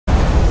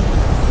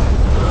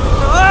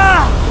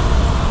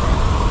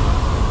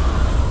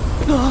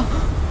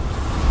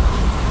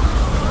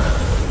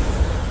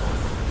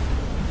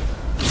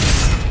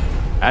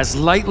as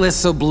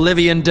lightless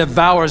oblivion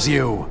devours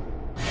you.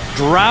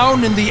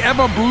 Drown in the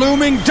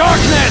ever-blooming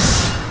darkness!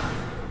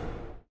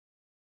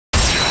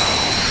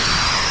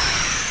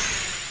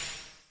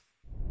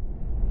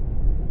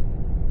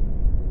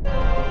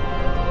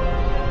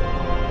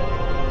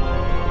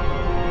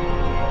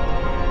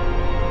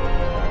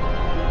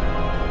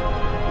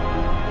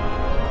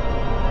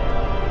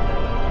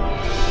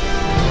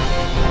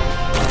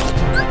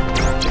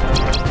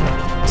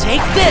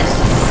 Take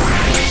this!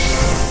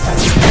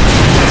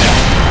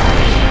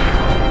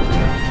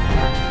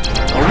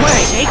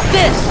 Away! Take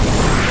this!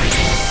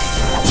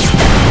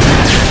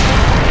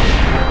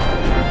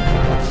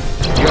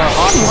 Your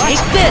heart.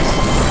 Take this!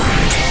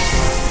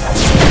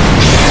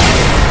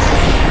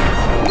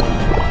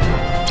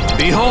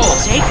 Behold!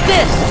 Take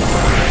this!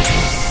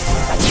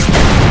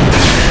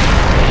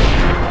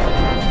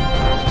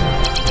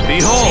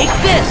 Behold! Take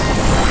this!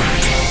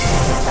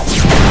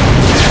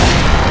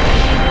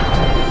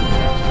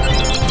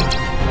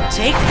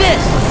 Take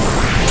this!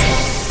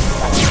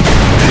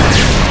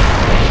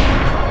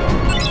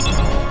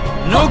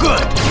 No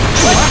good!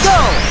 Let's go!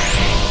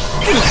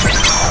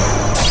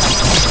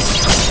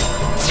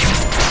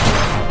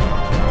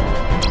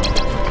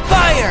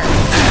 Fire!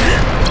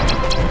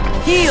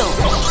 Heal!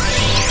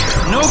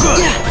 No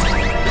good!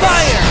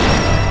 Fire!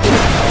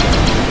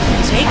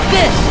 Take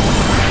this!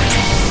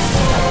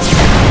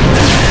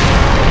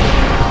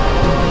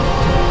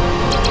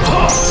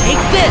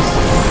 Take this!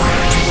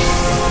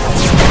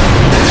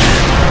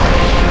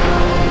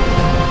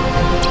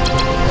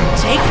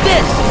 Take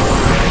this!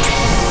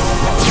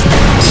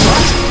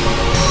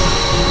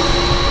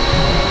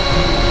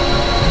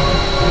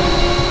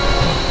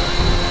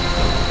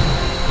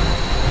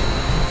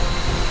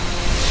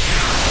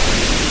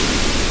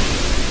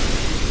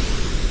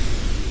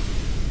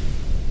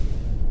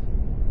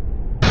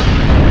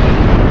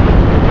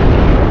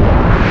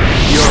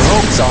 Your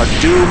hopes are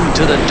doomed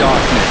to the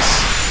darkness.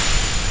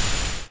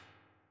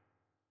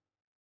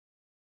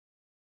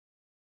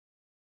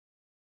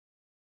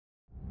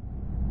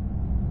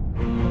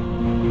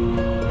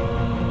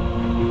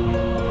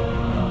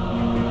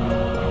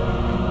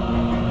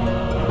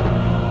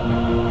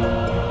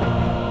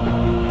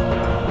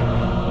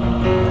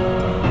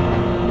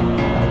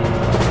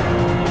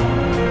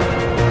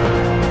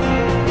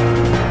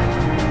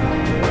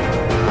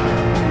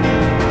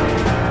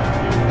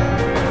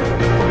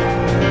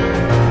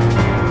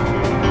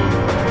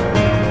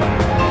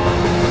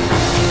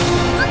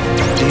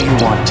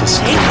 Want to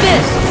stay? Take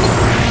this!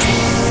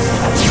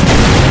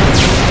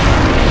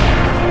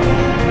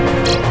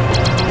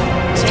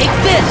 Take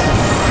this!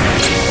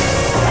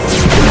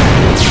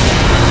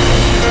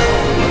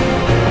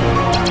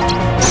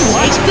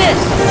 Take this!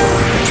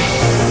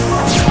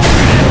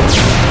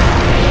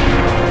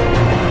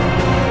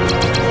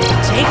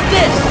 Take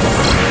this!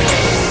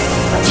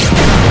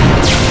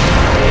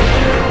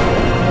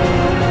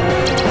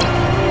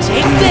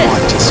 Take this!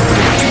 Want to stay?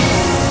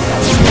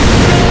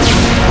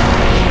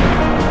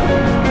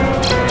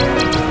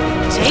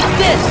 Take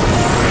this!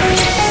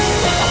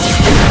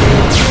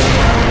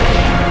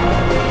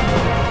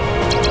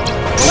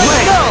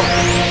 Let's go!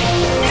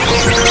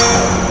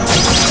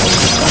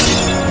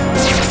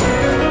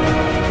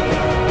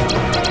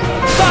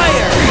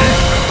 Fire!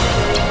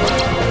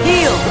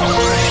 Heal!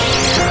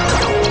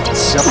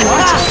 So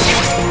what?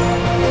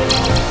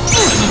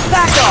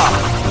 Back off!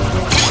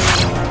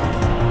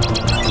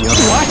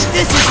 What?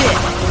 This is it!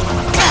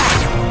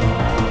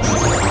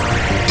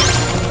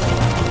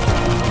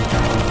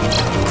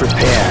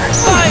 Prepare.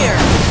 Fire!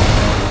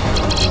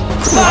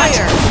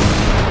 Fire!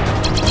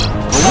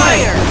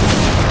 Fire!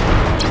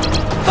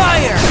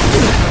 Fire!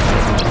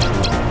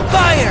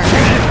 Fire!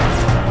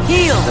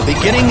 Heal! The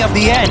beginning of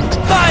the end.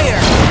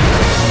 Fire!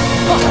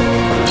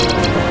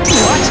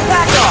 Watch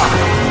back off!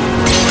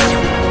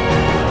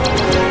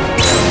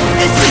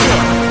 This is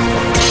it!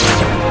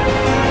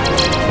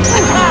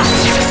 Ah!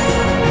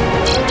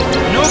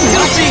 No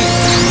guilty!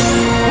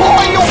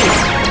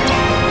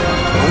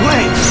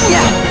 Away!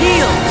 Yeah,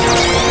 heal!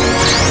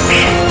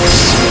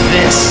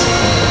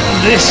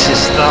 This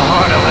is the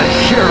heart of a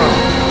hero.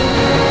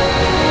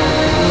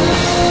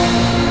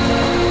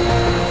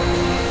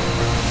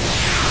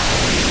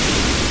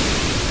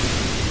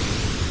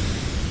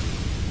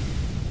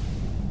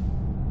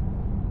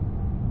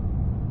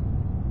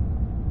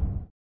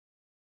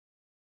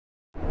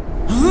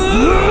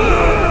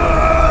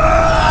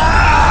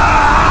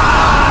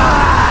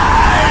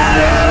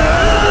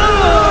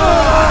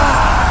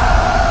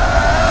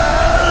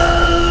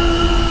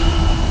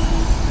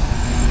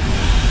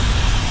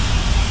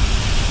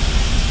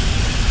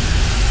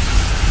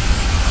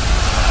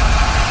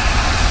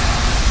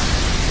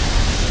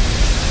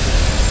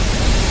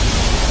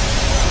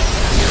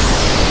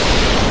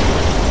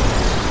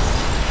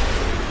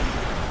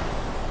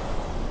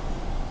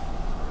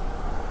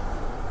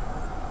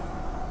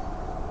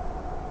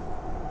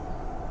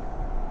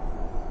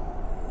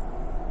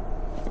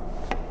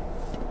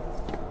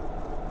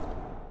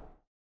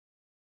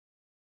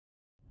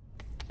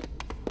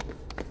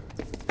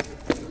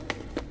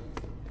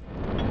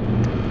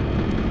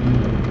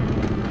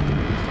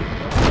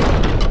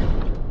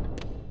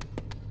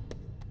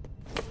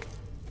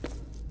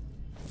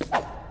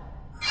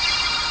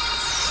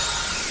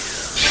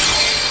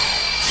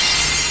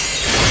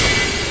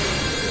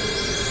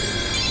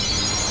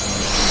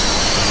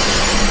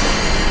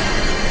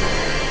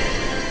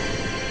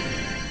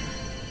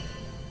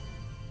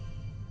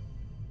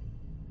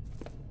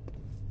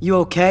 You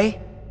okay,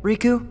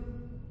 Riku?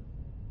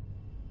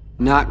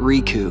 Not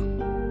Riku.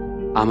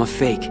 I'm a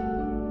fake.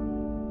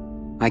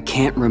 I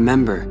can't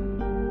remember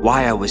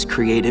why I was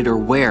created or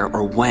where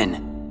or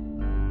when.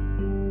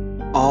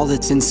 All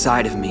that's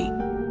inside of me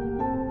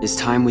is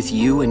time with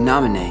you and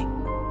Namine.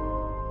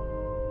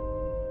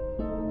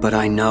 But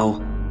I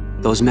know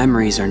those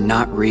memories are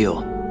not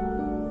real.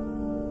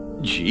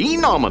 Gee,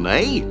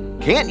 Namine,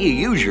 can't you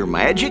use your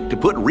magic to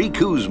put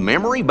Riku's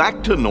memory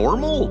back to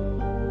normal?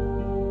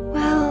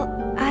 Well,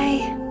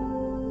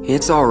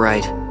 It's all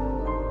right.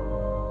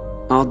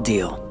 I'll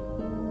deal.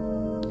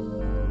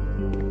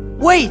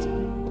 Wait!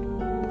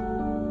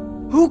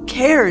 Who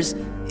cares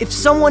if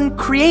someone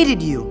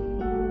created you?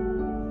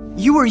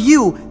 You are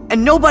you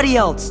and nobody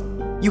else.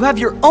 You have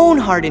your own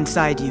heart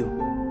inside you.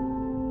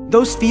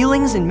 Those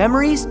feelings and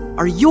memories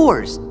are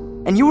yours,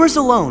 and yours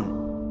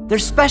alone. They're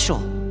special.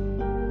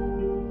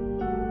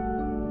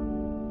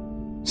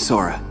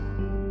 Sora,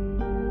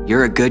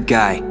 you're a good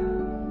guy.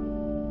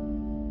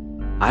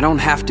 I don't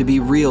have to be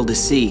real to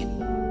see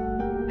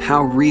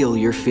how real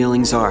your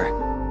feelings are.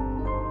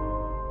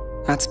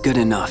 That's good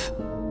enough.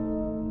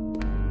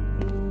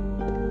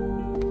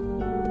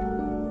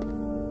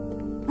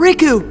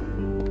 Riku!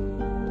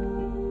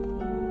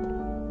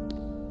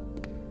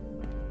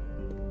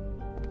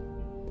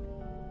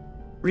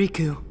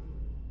 Riku.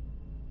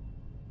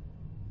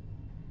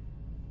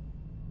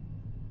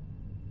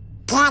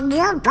 Can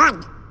you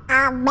put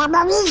our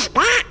memories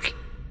back?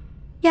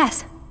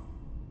 yes.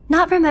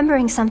 Not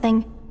remembering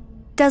something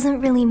doesn't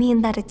really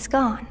mean that it's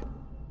gone.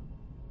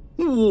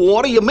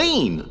 What do you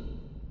mean?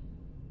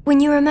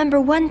 When you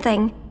remember one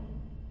thing,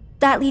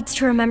 that leads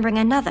to remembering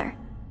another.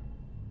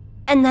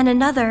 And then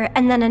another,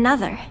 and then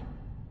another.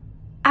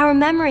 Our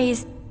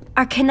memories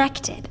are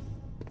connected.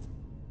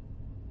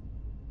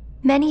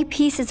 Many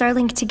pieces are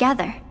linked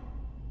together,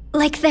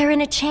 like they're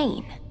in a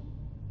chain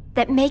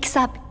that makes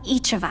up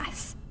each of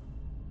us.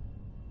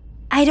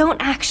 I don't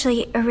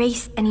actually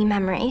erase any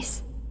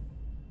memories.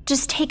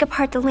 Just take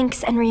apart the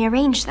links and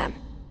rearrange them.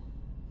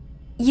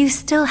 You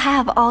still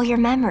have all your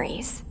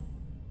memories.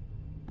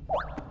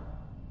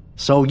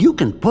 So you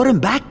can put them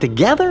back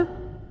together?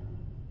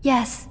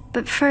 Yes,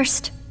 but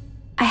first,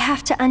 I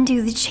have to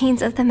undo the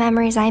chains of the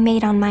memories I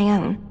made on my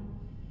own.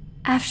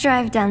 After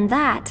I've done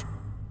that,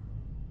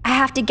 I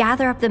have to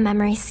gather up the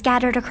memories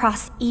scattered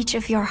across each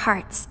of your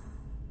hearts,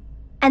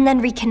 and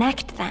then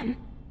reconnect them.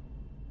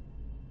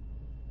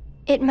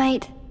 It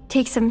might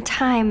take some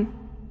time,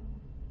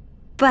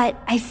 but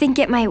I think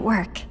it might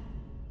work.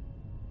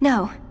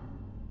 No,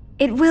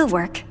 it will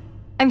work,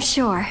 I'm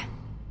sure.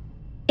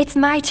 It's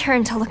my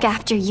turn to look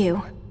after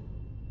you.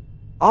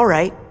 All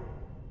right.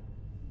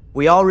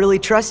 We all really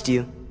trust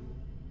you.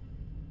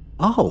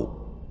 Oh,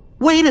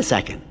 wait a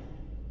second.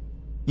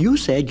 You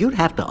said you'd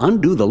have to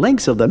undo the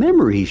links of the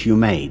memories you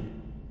made.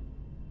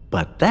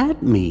 But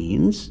that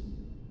means...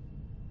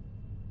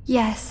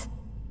 Yes,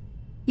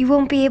 you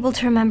won't be able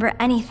to remember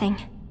anything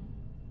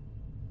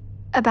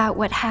about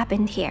what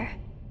happened here.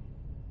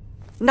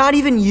 Not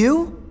even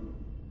you?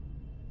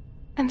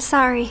 I'm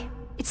sorry.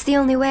 It's the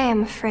only way,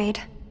 I'm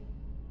afraid.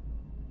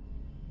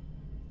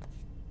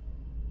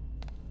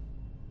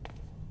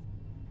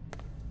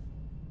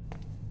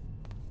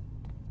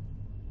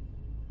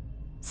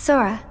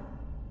 Sora,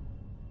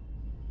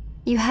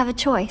 you have a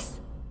choice.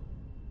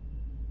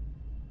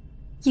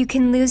 You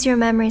can lose your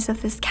memories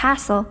of this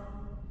castle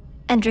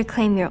and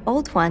reclaim your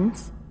old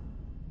ones,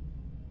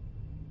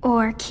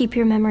 or keep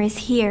your memories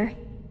here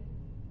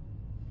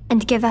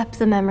and give up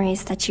the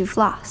memories that you've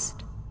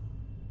lost.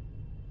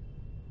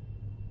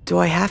 Do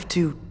I have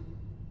to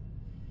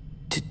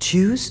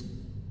choose?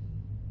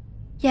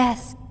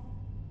 Yes.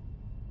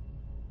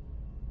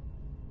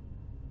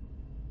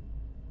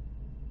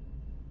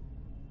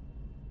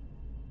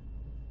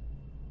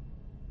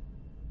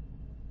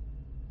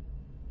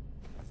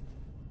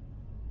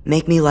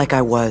 Make me like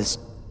I was.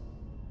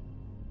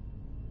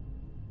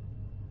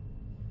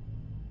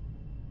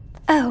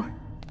 Oh,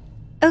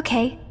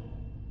 okay.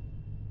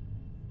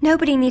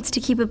 Nobody needs to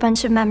keep a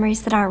bunch of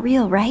memories that aren't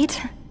real,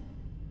 right?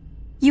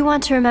 You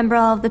want to remember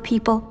all of the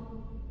people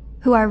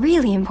who are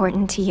really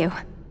important to you.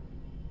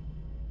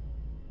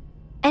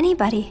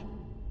 Anybody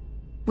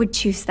would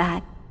choose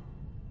that.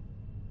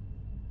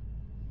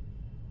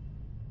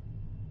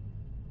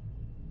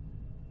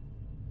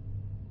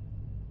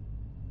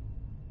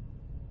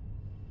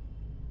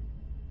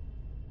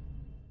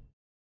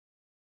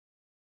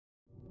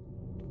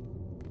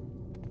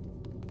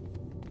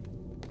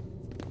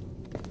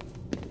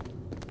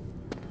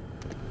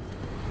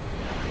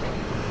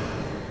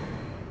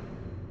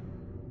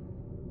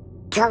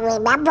 To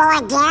remember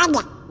again,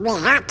 we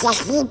have to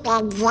keep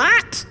in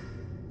that?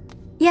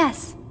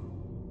 Yes.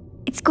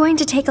 It's going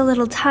to take a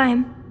little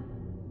time,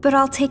 but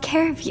I'll take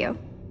care of you.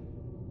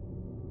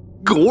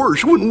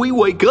 Gosh, when we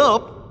wake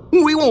up,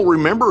 we won't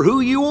remember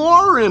who you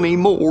are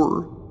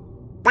anymore.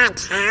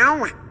 But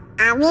how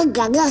are we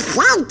gonna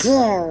thank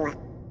you?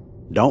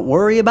 Don't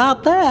worry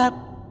about that.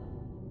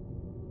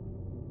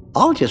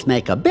 I'll just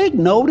make a big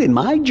note in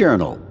my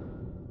journal.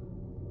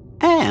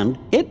 and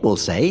it will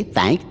say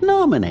thank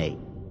Nominee.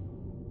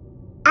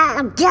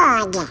 Oh,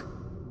 good.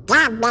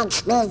 That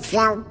makes me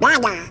feel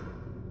better.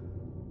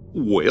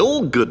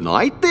 Well, good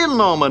night then,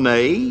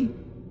 Nominee.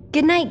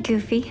 Good night,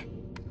 Goofy.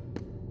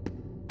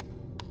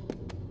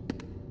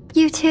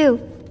 You too,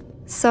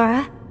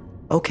 Sora.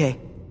 Okay.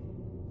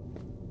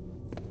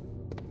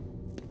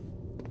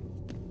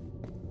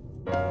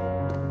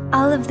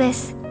 All of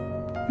this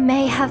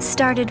may have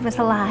started with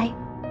a lie,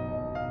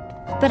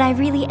 but I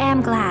really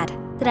am glad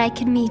that I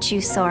could meet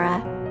you,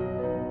 Sora.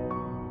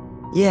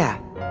 Yeah,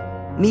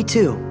 me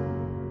too.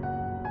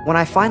 When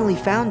I finally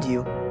found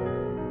you,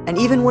 and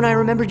even when I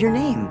remembered your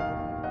name,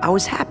 I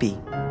was happy.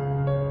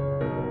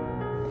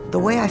 The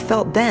way I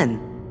felt then,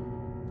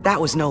 that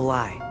was no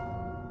lie.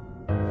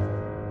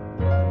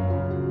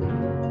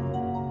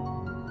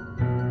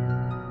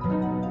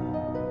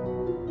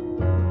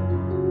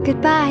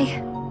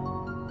 Goodbye.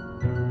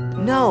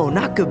 No,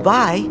 not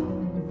goodbye.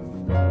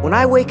 When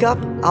I wake up,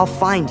 I'll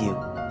find you.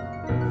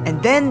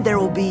 And then there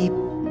will be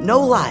no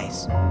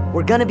lies.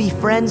 We're gonna be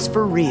friends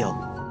for real.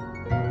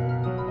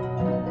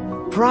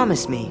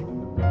 Promise me,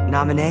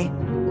 Nominee.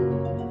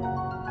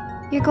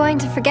 You're going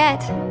to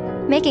forget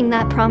making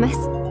that promise.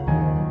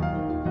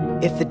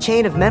 If the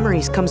chain of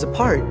memories comes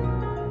apart,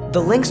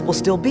 the links will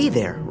still be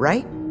there,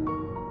 right?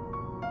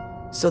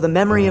 So the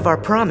memory of our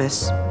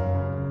promise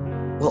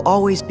will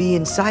always be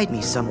inside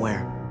me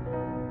somewhere.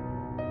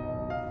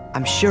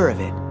 I'm sure of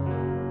it.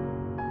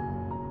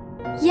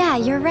 Yeah,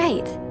 you're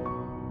right.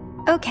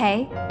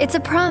 Okay, it's a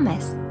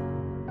promise.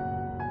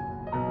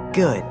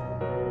 Good.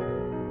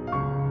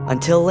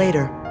 Until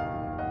later.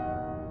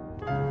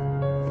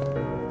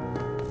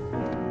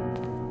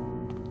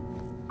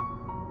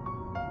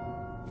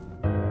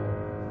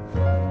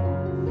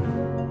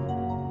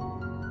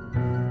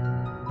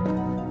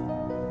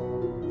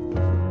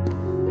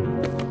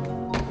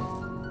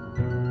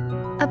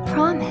 A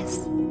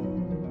promise?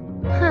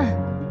 Huh.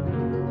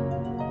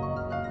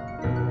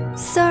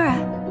 Sora,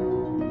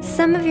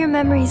 some of your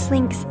memories'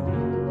 links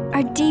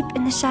are deep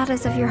in the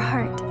shadows of your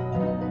heart,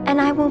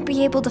 and I won't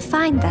be able to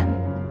find them.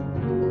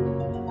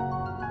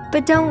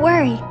 But don't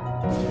worry.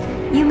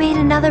 You made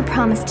another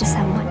promise to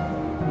someone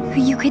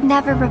who you could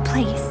never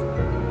replace.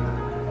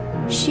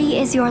 She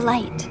is your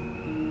light.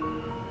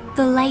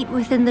 The light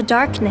within the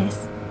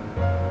darkness.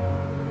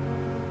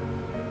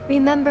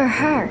 Remember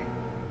her,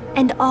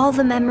 and all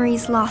the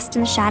memories lost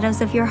in the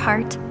shadows of your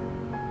heart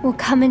will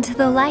come into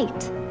the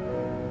light.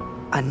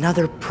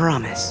 Another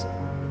promise.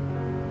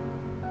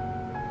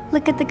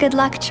 Look at the good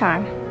luck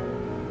charm.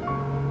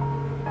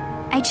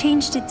 I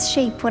changed its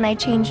shape when I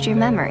changed your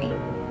memory.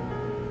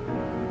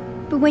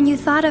 But when you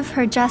thought of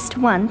her just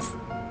once,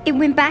 it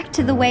went back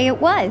to the way it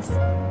was.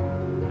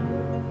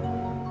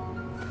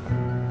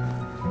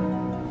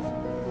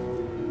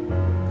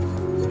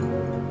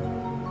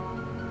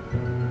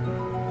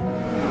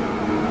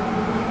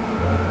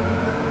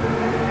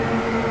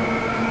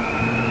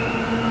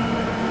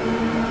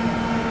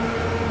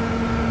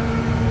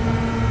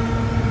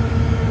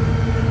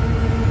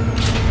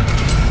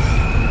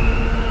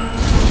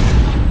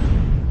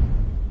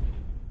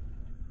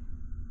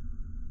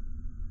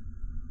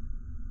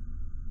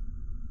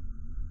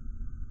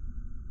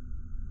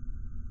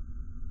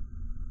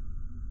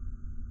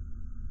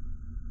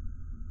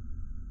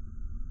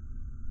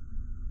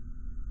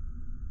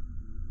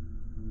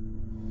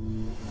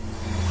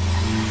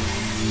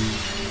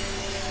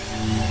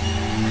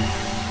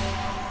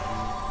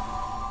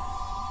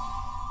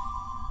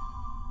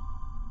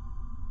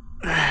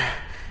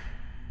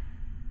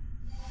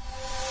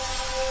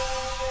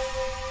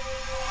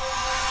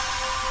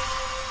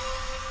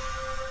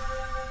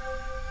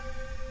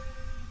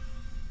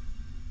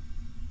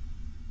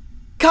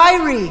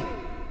 Kairi!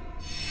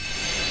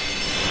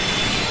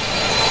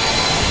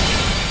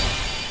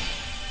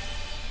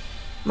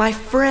 My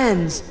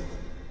friends.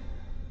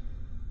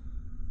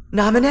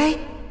 Nominee?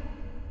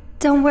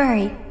 Don't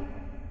worry.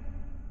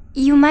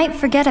 You might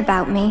forget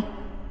about me.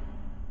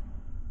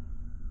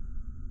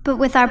 But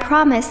with our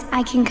promise,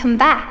 I can come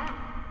back.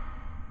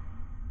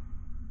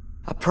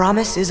 A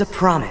promise is a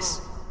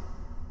promise.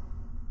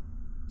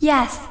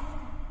 Yes.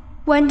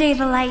 One day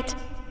the light,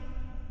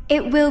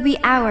 it will be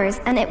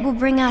ours and it will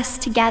bring us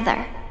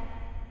together.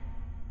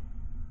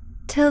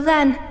 Till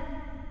then,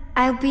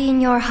 I'll be in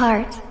your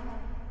heart.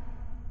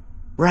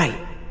 Right.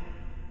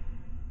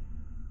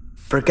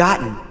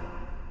 Forgotten,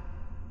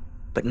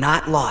 but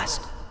not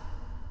lost.